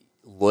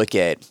look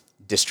at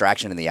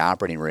distraction in the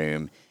operating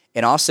room?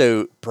 And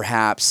also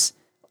perhaps,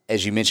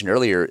 as you mentioned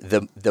earlier,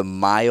 the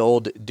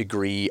mild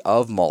degree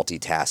of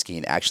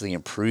multitasking actually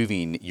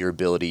improving your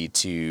ability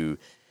to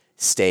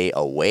stay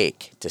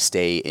awake, to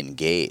stay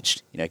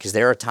engaged, because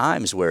there are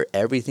times where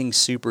everything's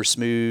super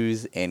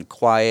smooth and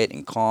quiet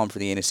and calm for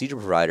the anesthesia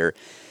provider,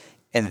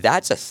 and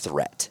that's a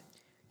threat.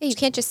 Yeah, you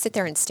can't just sit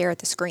there and stare at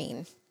the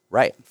screen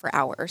Right. for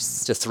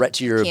hours. It's a threat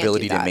to your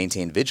ability to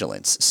maintain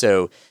vigilance.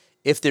 So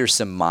if there's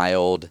some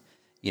mild,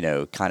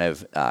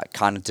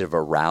 cognitive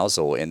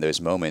arousal in those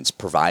moments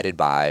provided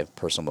by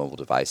personal mobile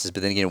devices,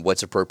 but then again,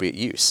 what's appropriate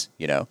use,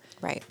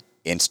 Right.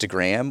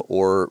 Instagram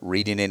or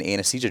reading an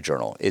anesthesia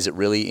journal? Is it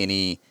really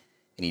any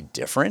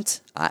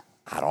different? I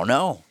don't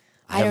know.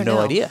 I have no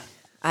idea.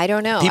 I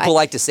don't know. People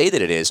like to say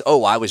that it is.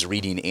 Oh, I was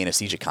reading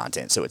anesthesia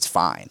content, so it's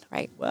fine.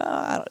 Right.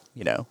 Well,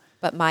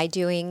 But my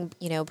doing,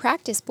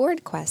 practice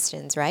board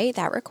questions, right?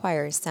 That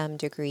requires some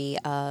degree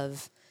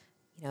of,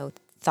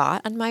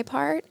 thought on my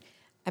part.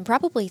 I'm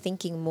probably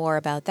thinking more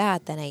about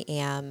that than I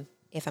am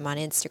if I'm on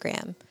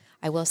Instagram.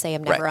 I will say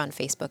I'm never on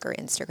Facebook or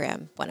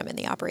Instagram when I'm in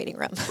the operating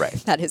room. Right.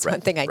 That is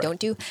one thing I don't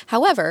do.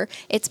 However,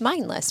 it's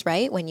mindless,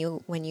 right? When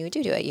you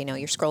do it,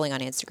 you're scrolling on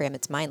Instagram,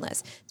 it's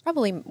mindless. It's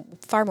probably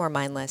far more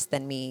mindless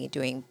than me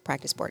doing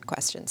practice board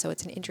questions. So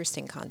it's an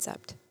interesting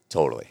concept.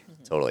 Totally.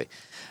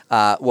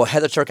 Well,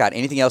 Heather Turcotte,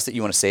 anything else that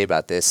you want to say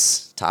about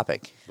this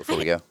topic before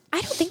we go? I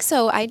don't think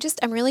so.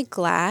 I'm really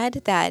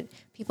glad that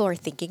people are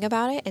thinking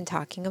about it and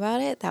talking about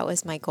it. That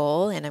was my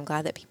goal. And I'm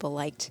glad that people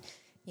liked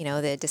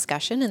the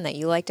discussion and that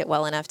you liked it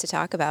well enough to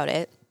talk about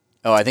it.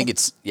 Oh, I think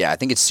it's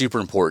super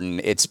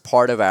important. It's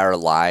part of our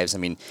lives. I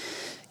mean,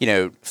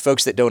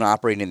 folks that don't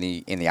operate in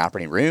the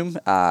operating room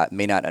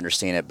may not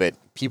understand it, but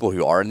people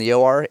who are in the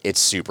OR, it's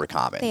super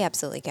common. They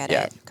absolutely get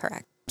it.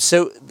 Correct.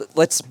 So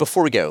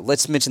before we go,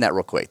 let's mention that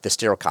real quick, the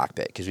sterile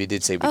cockpit, because we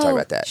did say we'd talk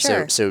about that.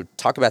 Sure. So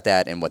talk about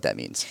that and what that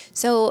means.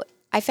 So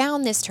I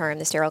found this term,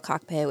 the sterile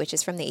cockpit, which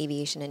is from the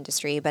aviation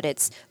industry, but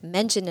it's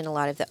mentioned in a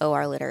lot of the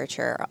OR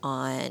literature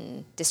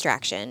on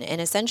distraction.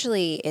 And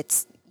essentially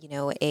it's,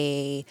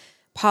 a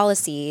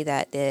policy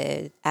that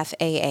the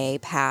FAA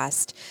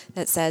passed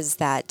that says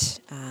that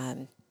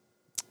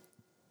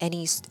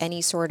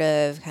any sort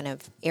of kind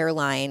of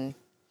airline,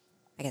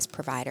 I guess,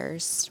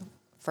 providers,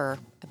 for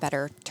a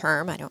better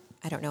term, I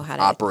don't know how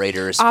to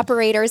operators,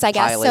 I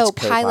guess. Pilots,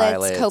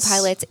 pilots,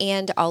 co-pilots,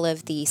 and all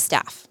of the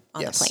staff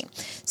on the plane.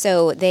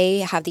 So they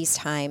have these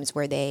times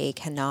where they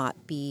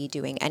cannot be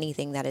doing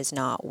anything that is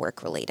not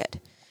work related,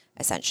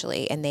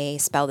 essentially. And they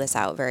spell this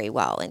out very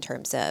well in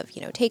terms of,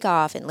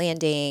 takeoff and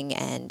landing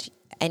and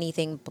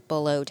anything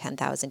below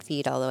 10,000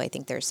 feet, although I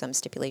think there's some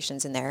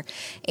stipulations in there.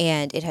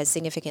 And it has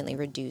significantly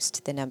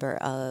reduced the number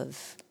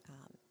of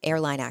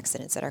airline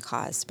accidents that are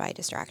caused by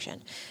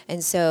distraction.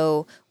 And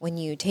so when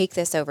you take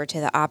this over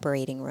to the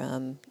operating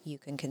room, you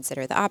can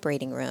consider the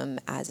operating room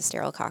as a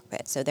sterile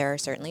cockpit. So there are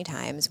certainly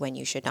times when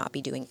you should not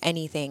be doing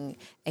anything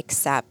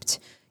except,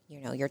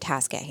 your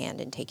task at hand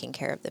and taking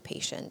care of the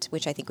patient,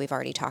 which I think we've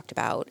already talked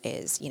about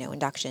is,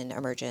 induction,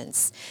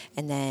 emergence,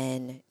 and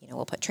then,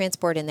 we'll put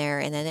transport in there,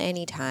 and then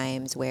any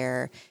times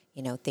where,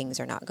 things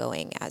are not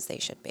going as they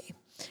should be.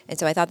 And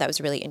so I thought that was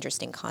a really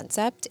interesting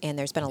concept, and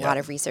there's been a lot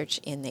of research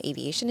in the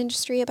aviation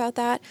industry about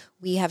that.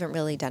 We haven't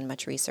really done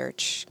much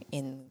research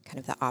in kind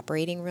of the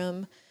operating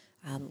room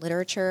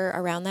literature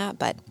around that,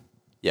 but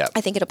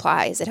I think it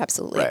applies. It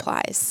absolutely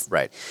applies.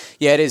 Right.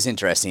 Yeah, it is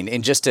interesting.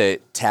 And just to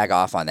tag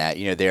off on that,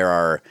 there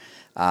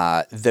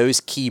are those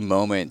key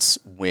moments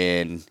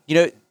when,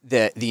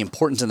 the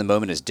importance of the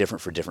moment is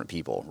different for different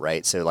people,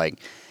 right? So like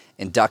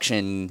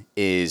induction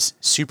is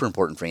super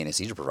important for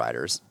anesthesia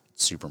providers,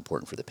 super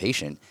important for the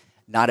patient,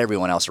 not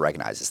everyone else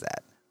recognizes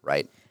that,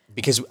 right?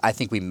 Because I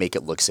think we make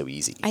it look so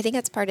easy. I think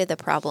that's part of the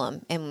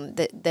problem, and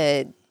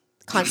the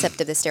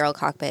concept of the sterile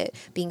cockpit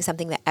being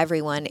something that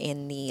everyone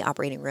in the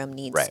operating room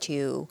needs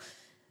to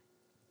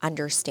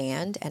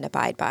understand and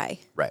abide by.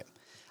 Right.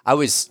 I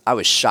was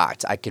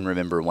shocked. I can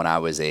remember when I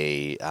was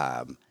a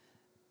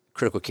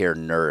critical care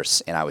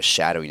nurse and I was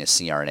shadowing a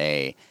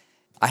CRNA,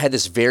 I had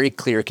this very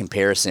clear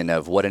comparison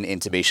of what an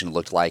intubation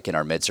looked like in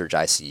our med-surg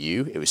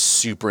ICU. It was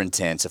super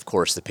intense. Of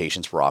course, the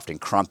patients were often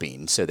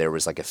crumping, so there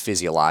was like a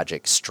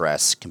physiologic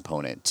stress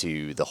component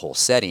to the whole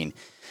setting.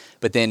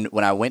 But then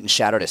when I went and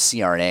shadowed a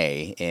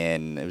CRNA,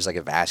 and it was like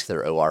a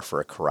vascular OR for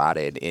a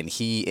carotid, and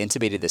he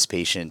intubated this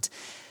patient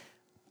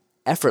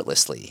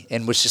effortlessly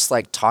and was just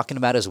like talking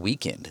about his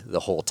weekend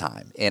the whole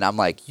time. And I'm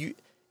like, you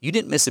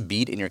didn't miss a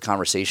beat in your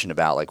conversation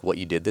about like what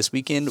you did this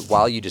weekend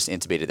while you just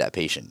intubated that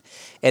patient.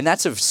 And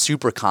that's a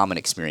super common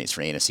experience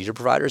for anesthesia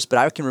providers, but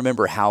I can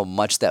remember how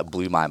much that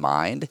blew my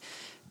mind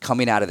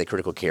coming out of the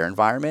critical care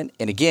environment.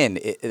 And again,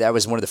 that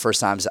was one of the first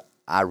times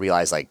I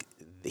realized like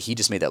he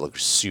just made that look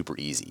super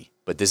easy,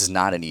 but this is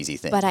not an easy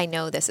thing. But I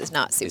know this is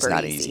not super easy. It's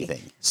not an easy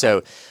thing.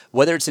 So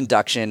whether it's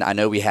induction, I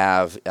know we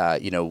have,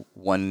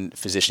 one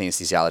physician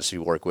anesthesiologist we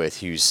work with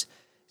who's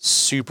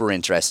super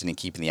interested in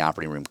keeping the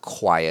operating room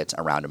quiet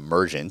around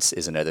emergence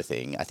is another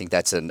thing. I think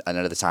that's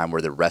another time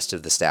where the rest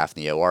of the staff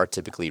in the OR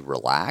typically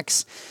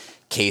relax.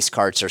 Case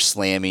carts are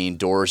slamming,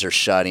 doors are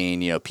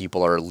shutting,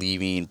 people are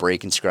leaving,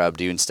 break and scrub,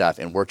 doing stuff,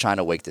 and we're trying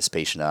to wake this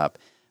patient up,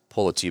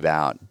 pull a tube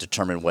out,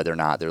 determine whether or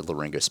not they're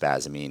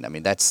laryngospasming. I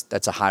mean, that's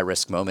a high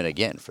risk moment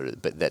again,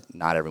 but that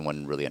not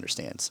everyone really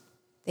understands.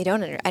 They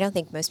don't. I don't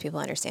think most people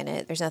understand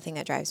it. There's nothing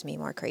that drives me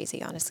more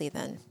crazy, honestly,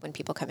 than when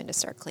people come in to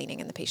start cleaning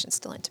and the patient's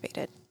still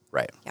intubated.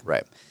 Right,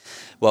 right.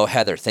 Well,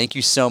 Heather, thank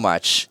you so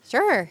much.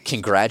 Sure.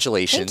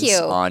 Congratulations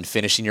on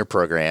finishing your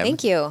program.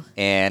 Thank you.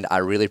 And I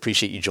really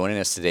appreciate you joining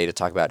us today to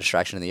talk about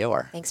distraction in the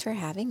OR. Thanks for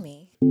having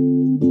me.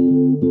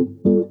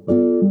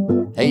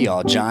 Hey,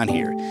 y'all, John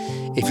here.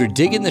 If you're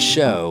digging the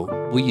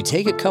show, will you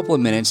take a couple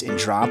of minutes and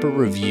drop a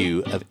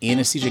review of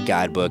Anesthesia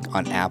Guidebook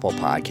on Apple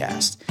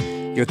Podcast?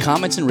 Your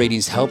comments and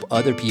ratings help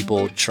other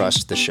people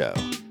trust the show.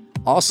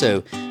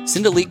 Also,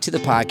 send a link to the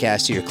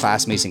podcast to your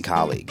classmates and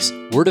colleagues.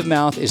 Word of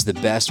mouth is the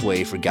best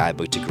way for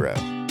Guidebook to grow.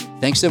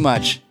 Thanks so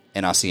much,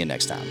 and I'll see you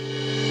next time.